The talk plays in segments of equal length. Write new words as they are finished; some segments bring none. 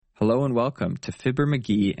Hello and welcome to Fibber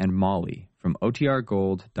McGee and Molly from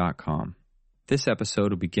OTRGold.com. This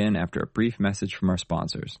episode will begin after a brief message from our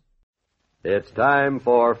sponsors. It's time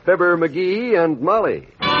for Fibber McGee and Molly.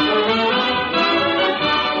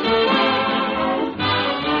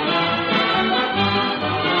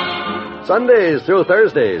 Sundays through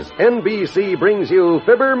Thursdays, NBC brings you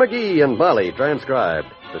Fibber McGee and Molly transcribed.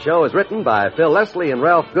 The show is written by Phil Leslie and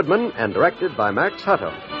Ralph Goodman and directed by Max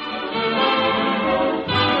Hutto.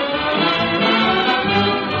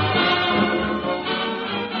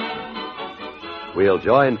 We'll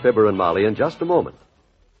join Fibber and Molly in just a moment.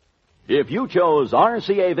 If you chose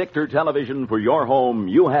RCA Victor Television for your home,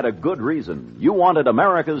 you had a good reason. You wanted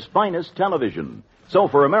America's finest television. So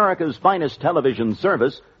for America's finest television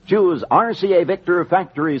service, choose RCA Victor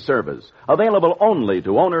Factory Service, available only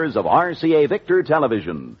to owners of RCA Victor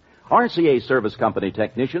Television. RCA Service Company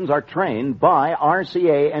technicians are trained by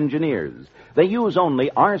RCA engineers. They use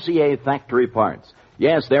only RCA factory parts.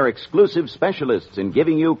 Yes, they're exclusive specialists in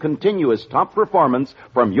giving you continuous top performance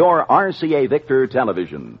from your RCA Victor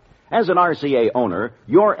television. As an RCA owner,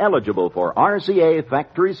 you're eligible for RCA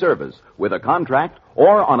factory service with a contract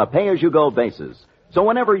or on a pay-as-you-go basis. So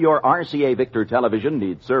whenever your RCA Victor television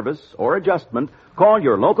needs service or adjustment, call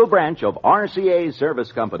your local branch of RCA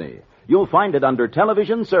Service Company. You'll find it under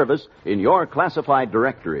television service in your classified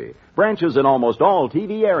directory. Branches in almost all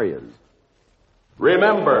TV areas.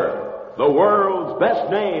 Remember, the world's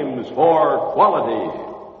best names for quality.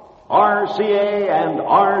 RCA and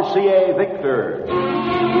RCA Victor.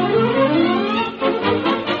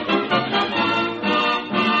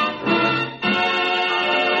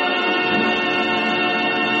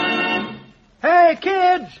 Hey,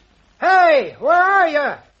 kids! Hey, where are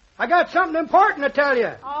you? I got something important to tell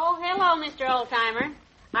you. Oh, hello, Mr. Oldtimer.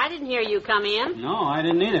 I didn't hear you come in. No, I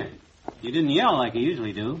didn't either. You didn't yell like you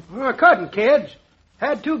usually do. Well, I couldn't, kids.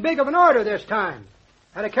 Had too big of an order this time.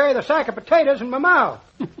 Had to carry the sack of potatoes in my mouth.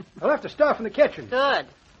 I left the stuff in the kitchen. Good.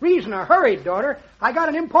 Reason I hurried, daughter, I got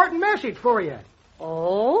an important message for you.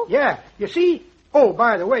 Oh? Yeah, you see... Oh,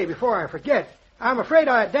 by the way, before I forget, I'm afraid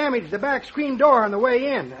I damaged the back screen door on the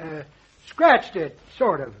way in. Scratched it,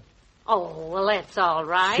 sort of. Oh, well, that's all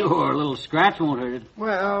right. Sure, a little scratch won't hurt it.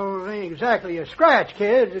 Well, it ain't exactly a scratch,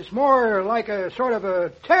 kids. It's more like a sort of a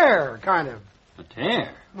tear, kind of. A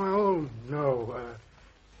tear? Well, no.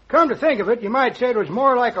 Come to think of it, you might say it was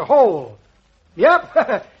more like a hole.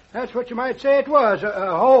 Yep, that's what you might say it was,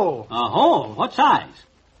 a hole. A hole? What size?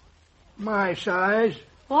 My size.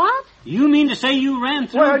 What? You mean to say you ran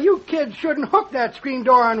through... Well, you kids shouldn't hook that screen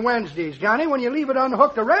door on Wednesdays, Johnny. When you leave it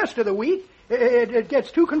unhooked the rest of the week, it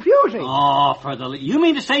gets too confusing. Oh, You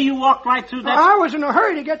mean to say you walked right through that... I was in a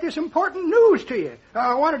hurry to get this important news to you.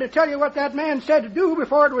 I wanted to tell you what that man said to do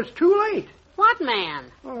before it was too late. What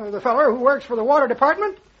man? The feller who works for the water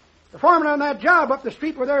department. The foreman on that job up the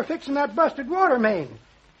street where they're fixing that busted water main.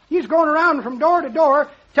 He's going around from door to door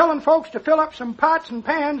telling folks to fill up some pots and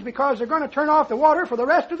pans because they're going to turn off the water for the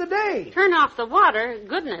rest of the day. Turn off the water?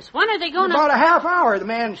 Goodness, when are they going to... About a half hour, the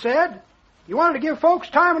man said. He wanted to give folks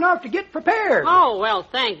time enough to get prepared. Oh, well,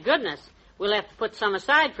 thank goodness. We'll have to put some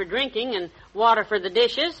aside for drinking and water for the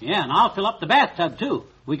dishes. Yeah, and I'll fill up the bathtub, too.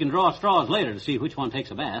 We can draw straws later to see which one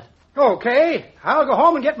takes a bath. Okay, I'll go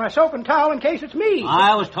home and get my soap and towel in case it's me.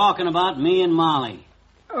 I was talking about me and Molly.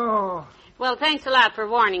 Oh. Well, thanks a lot for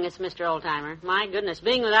warning us, Mr. Oldtimer. My goodness,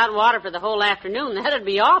 being without water for the whole afternoon, that'd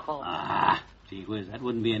be awful. Gee whiz, that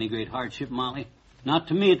wouldn't be any great hardship, Molly. Not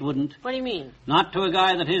to me it wouldn't. What do you mean? Not to a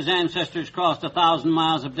guy that his ancestors crossed 1,000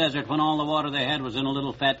 miles of desert when all the water they had was in a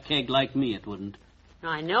little fat keg like me, it wouldn't.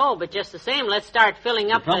 I know, but just the same, let's start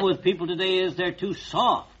filling up the... trouble with people today is they're too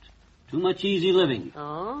soft. Too much easy living.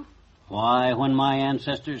 Oh? Why, when my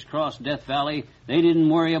ancestors crossed Death Valley, they didn't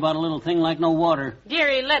worry about a little thing like no water.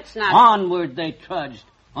 Dearie, let's not... Onward they trudged.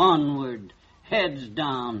 Onward. Heads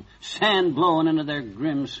down. Sand blowing into their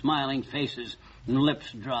grim, smiling faces. And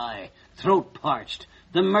lips dry. Throat parched.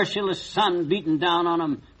 The merciless sun beating down on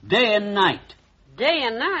them day and night. Day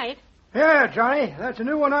and night? Yeah, Johnny, that's a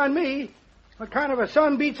new one on me. What kind of a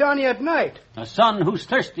sun beats on you at night? A son who's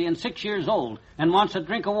thirsty and 6 years old and wants a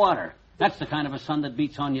drink of water. That's the kind of a sun that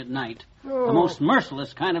beats on you at night. Oh. The most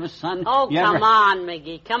merciless kind of a sun. Oh, come on,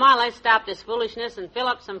 Miggy. Come on, let's stop this foolishness and fill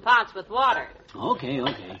up some pots with water. Okay.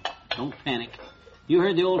 Don't panic. You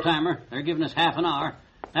heard the old-timer. They're giving us half an hour.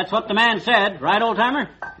 That's what the man said, right, old-timer?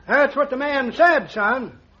 That's what the man said, son.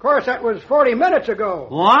 Of course, that was 40 minutes ago.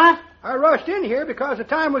 What? I rushed in here because the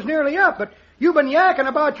time was nearly up, but you've been yakking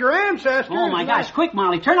about your ancestors. Oh, my gosh. Quick,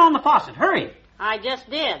 Molly. Turn on the faucet. Hurry. I just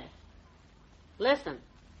did. Listen.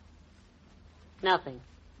 Nothing.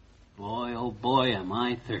 Boy, oh boy, am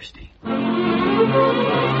I thirsty.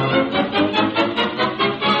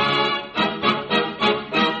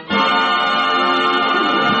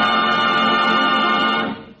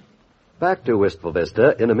 back to Wistful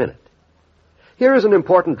Vista in a minute. Here is an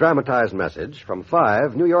important dramatized message from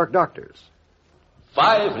 5 New York doctors.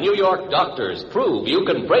 5 New York doctors prove you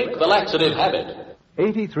can break the laxative habit.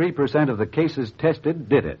 83% of the cases tested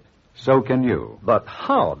did it. So can you. But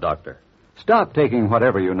how, Doctor? Stop taking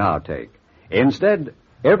whatever you now take. Instead,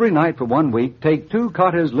 every night for 1 week, take 2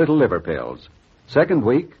 Cotter's Little Liver Pills. Second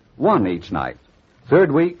week, 1 each night. Third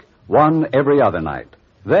week, 1 every other night.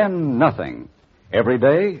 Then nothing. Every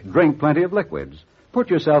day, drink plenty of liquids. Put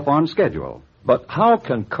yourself on schedule. But how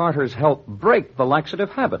can Carter's help break the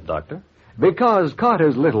laxative habit, Doctor? Because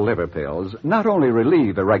Carter's Little Liver Pills not only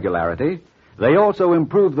relieve irregularity, they also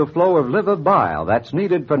improve the flow of liver bile that's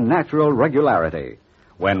needed for natural regularity.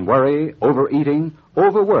 When worry, overeating,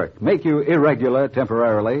 overwork make you irregular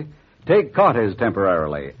temporarily, take Carter's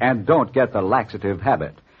temporarily and don't get the laxative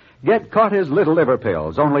habit. Get Carter's Little Liver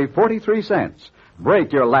Pills, only 43 cents.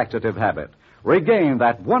 Break your laxative habit. Regain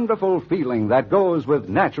that wonderful feeling that goes with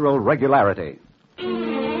natural regularity.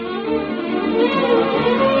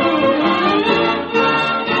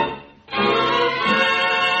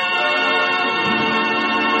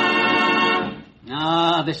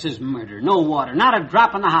 This is murder. No water. Not a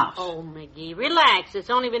drop in the house. Oh, McGee, relax.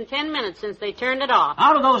 It's only been 10 minutes since they turned it off.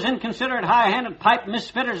 How do those inconsiderate, high-handed pipe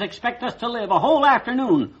misfitters expect us to live a whole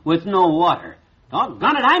afternoon with no water?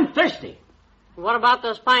 Doggone it, I'm thirsty. What about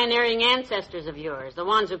those pioneering ancestors of yours, the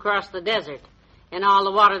ones who crossed the desert? And all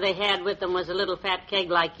the water they had with them was a little fat keg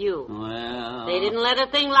like you. Well... They didn't let a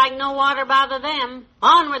thing like no water bother them.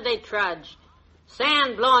 Onward they trudged.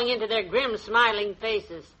 Sand blowing into their grim, smiling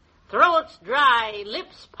faces. Throats dry,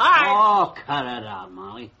 lips parched. Oh, cut it out,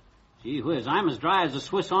 Molly. Gee whiz, I'm as dry as a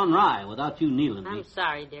Swiss on rye without you kneeling me. I'm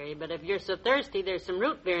sorry, dearie, but if you're so thirsty, there's some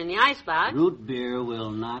root beer in the icebox. Root beer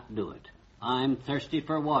will not do it. I'm thirsty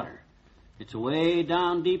for water. It's a way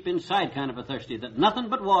down deep inside kind of a thirsty that nothing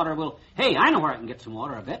but water will... Hey, I know where I can get some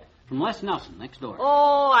water, I bet. From Les Nelson, next door.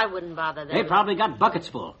 Oh, I wouldn't bother them. They probably got buckets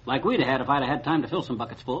full, like we'd have had if I'd have had time to fill some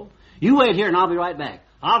buckets full. You wait here and I'll be right back.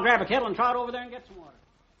 I'll grab a kettle and trot over there and get some water.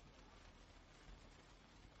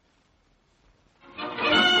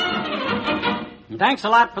 And thanks a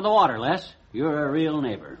lot for the water, Les. You're a real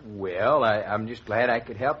neighbor. Well, I'm just glad I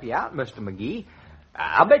could help you out, Mr. McGee.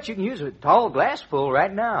 I'll bet you can use a tall glass full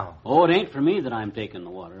right now. Oh, it ain't for me that I'm taking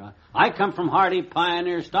the water. I come from hardy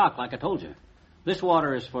pioneer stock, like I told you. This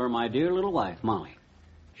water is for my dear little wife, Molly.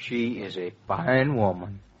 She is a fine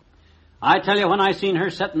woman. I tell you, when I seen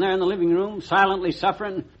her sitting there in the living room, silently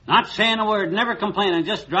suffering, not saying a word, never complaining,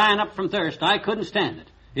 just drying up from thirst, I couldn't stand it.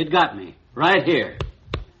 It got me, right here.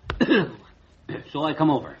 So I come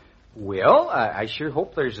over. Well, I sure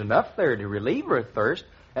hope there's enough there to relieve her thirst.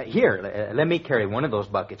 Here, let me carry one of those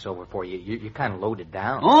buckets over for you. You're kind of loaded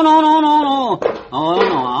down. Oh, no. Oh,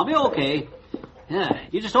 no, I'll be okay. Yeah,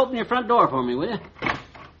 you just open your front door for me, will you?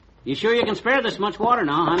 You sure you can spare this much water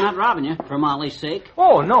now? I'm not robbing you, for Molly's sake.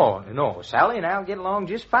 Oh, no. Sally and I'll get along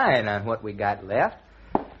just fine on what we got left.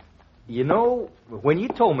 You know, when you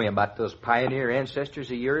told me about those pioneer ancestors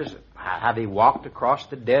of yours, how they walked across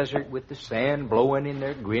the desert with the sand blowing in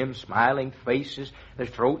their grim, smiling faces, their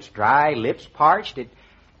throats dry, lips parched, it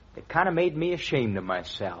kind of made me ashamed of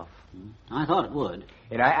myself. I thought it would.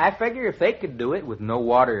 And I figure if they could do it with no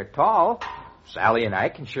water at all, Sally and I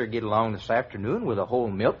can sure get along this afternoon with a whole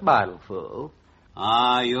milk bottle full.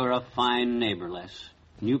 Ah, you're a fine neighbor, Les.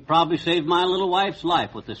 You probably saved my little wife's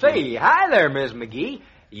life with this Say, hi there, Miss McGee.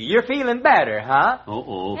 You're feeling better, huh?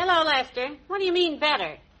 Uh-oh. Hello, Lester. What do you mean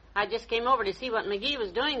better? I just came over to see what McGee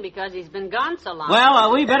was doing because he's been gone so long.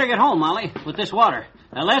 Well, we better get home, Molly, with this water.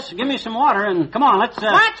 Les, give me some water and come on, let's...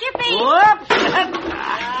 Watch your feet! Whoops!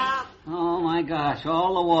 Oh, my gosh,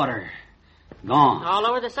 all the water. Gone. All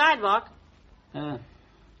over the sidewalk.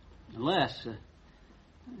 Les,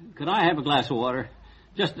 could I have a glass of water?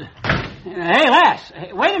 Just... Hey, Les,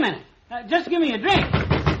 wait a minute. Just give me a drink.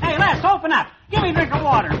 Hey, Les, open up. Give me a drink of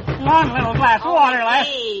water. One little glass of water, Les.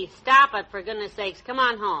 Hey, stop it, for goodness sakes. Come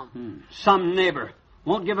on home. Some neighbor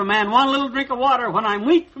won't give a man one little drink of water when I'm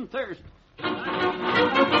weak from thirst.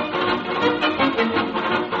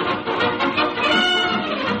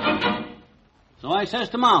 So I says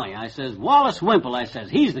to Molly, I says, Wallace Wimple, I says,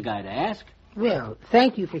 he's the guy to ask. Well,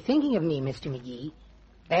 thank you for thinking of me, Mr. McGee.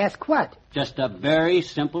 Ask what? Just a very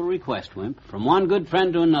simple request, Wimp. From one good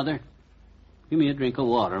friend to another. Give me a drink of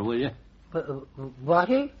water, will you?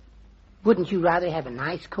 Water? Wouldn't you rather have a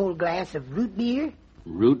nice cold glass of root beer?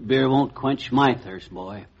 Root beer won't quench my thirst,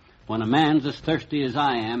 boy. When a man's as thirsty as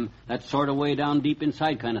I am, that sort of way down deep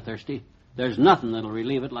inside kind of thirsty, there's nothing that'll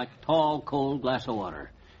relieve it like a tall, cold glass of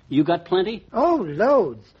water. You got plenty? Oh,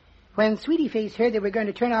 loads. When Sweetie Face heard they were going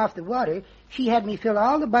to turn off the water, she had me fill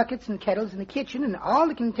all the buckets and kettles in the kitchen and all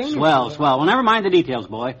the containers. Swell. Well, never mind the details,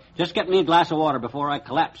 boy. Just get me a glass of water before I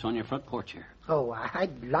collapse on your front porch here. Oh,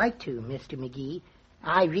 I'd like to, Mr. McGee.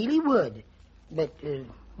 I really would. But,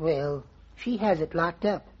 well, she has it locked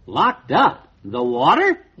up. Locked up? The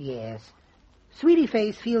water? Yes. Sweetie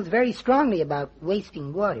Face feels very strongly about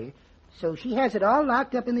wasting water, so she has it all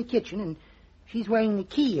locked up in the kitchen, and she's wearing the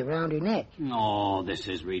key around her neck. Oh, this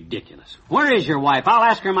is ridiculous. Where is your wife? I'll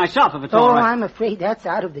ask her myself if it's all right. Oh, I'm afraid that's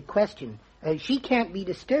out of the question. She can't be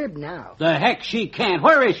disturbed now. The heck she can't.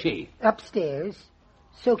 Where is she? Upstairs,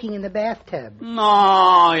 soaking in the bathtub.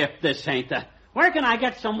 No, if this ain't the... Where can I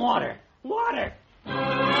get some water? Water!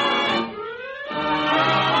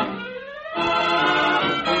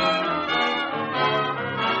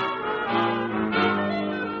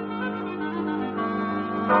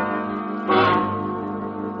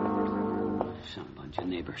 Some bunch of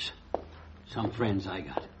neighbors. Some friends I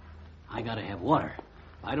got. I gotta have water.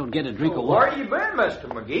 I don't get a drink of water. Where you been, Mr.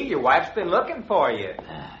 McGee? Your wife's been looking for you.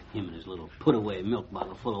 Him and his little put-away milk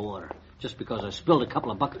bottle full of water. Just because I spilled a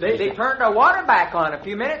couple of buckets. They turned the water back on a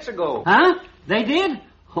few minutes ago. Huh? They did?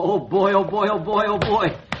 Oh, boy, oh, boy, oh, boy, oh,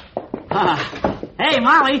 boy. Hey,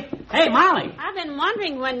 Molly. Hey, Molly. I've been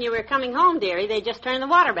wondering when you were coming home, dearie. They just turned the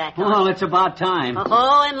water back on. Well, it's about time.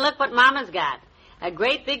 Oh, and look what Mama's got. A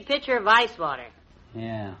great big pitcher of ice water.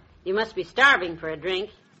 Yeah. You must be starving for a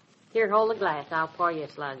drink. Here, hold the glass. I'll pour you a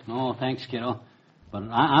slug. Oh, thanks, kiddo. But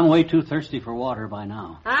I'm way too thirsty for water by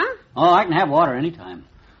now. Huh? Oh, I can have water anytime.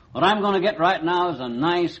 What I'm going to get right now is a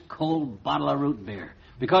nice, cold bottle of root beer.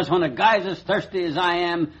 Because when a guy's as thirsty as I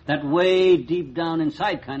am, that way deep down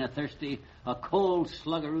inside kind of thirsty, a cold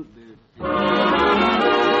slug of root beer.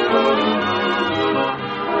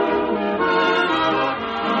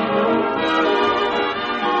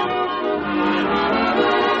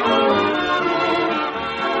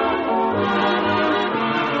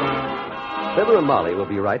 Fibber and Molly will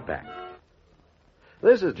be right back.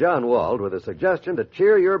 This is John Wald with a suggestion to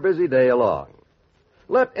cheer your busy day along.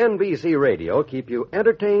 Let NBC Radio keep you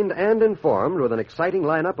entertained and informed with an exciting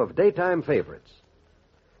lineup of daytime favorites.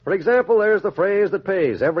 For example, there's The Phrase That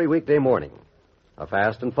Pays every weekday morning. A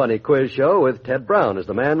fast and funny quiz show with Ted Brown as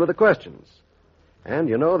the man with the questions. And,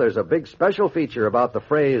 you know, there's a big special feature about The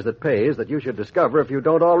Phrase That Pays that you should discover if you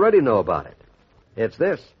don't already know about it. It's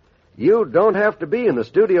this. You don't have to be in the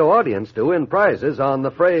studio audience to win prizes on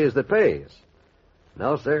The Phrase That Pays.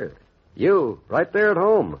 No, sir. You, right there at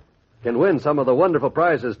home, can win some of the wonderful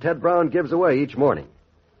prizes Ted Brown gives away each morning.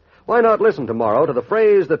 Why not listen tomorrow to The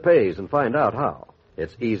Phrase That Pays and find out how?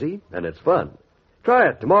 It's easy and it's fun. Try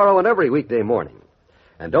it tomorrow and every weekday morning.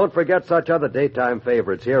 And don't forget such other daytime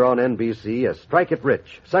favorites here on NBC as Strike It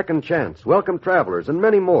Rich, Second Chance, Welcome Travelers, and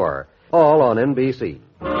many more, all on NBC.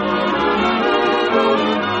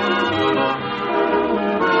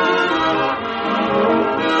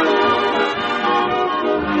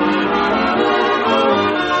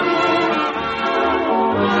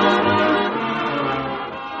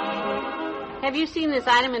 Have you seen this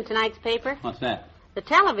item in tonight's paper? What's that? The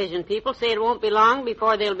television people say it won't be long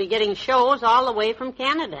before they'll be getting shows all the way from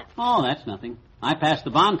Canada. Oh, that's nothing. I passed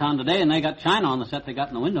the Bonton today, and they got china on the set they got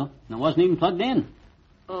in the window, and it wasn't even plugged in.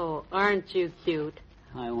 Oh, aren't you cute?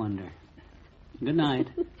 I wonder. Good night.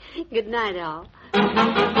 Good night, all.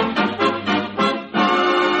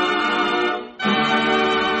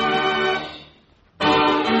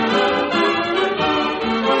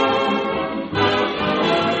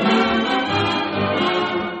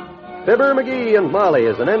 Fibber, McGee, and Molly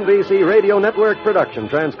is an NBC Radio Network production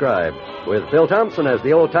transcribed, with Phil Thompson as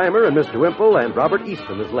the old-timer and Mr. Wimple and Robert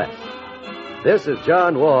Easton as Les. This is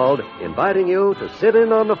John Wald inviting you to sit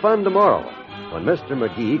in on the fun tomorrow when Mr.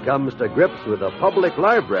 McGee comes to grips with a public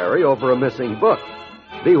library over a missing book.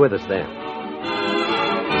 Be with us then.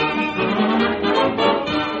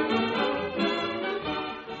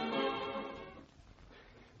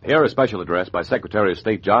 Here, a special address by Secretary of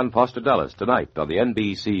State John Foster Dulles tonight on the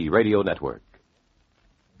NBC Radio Network.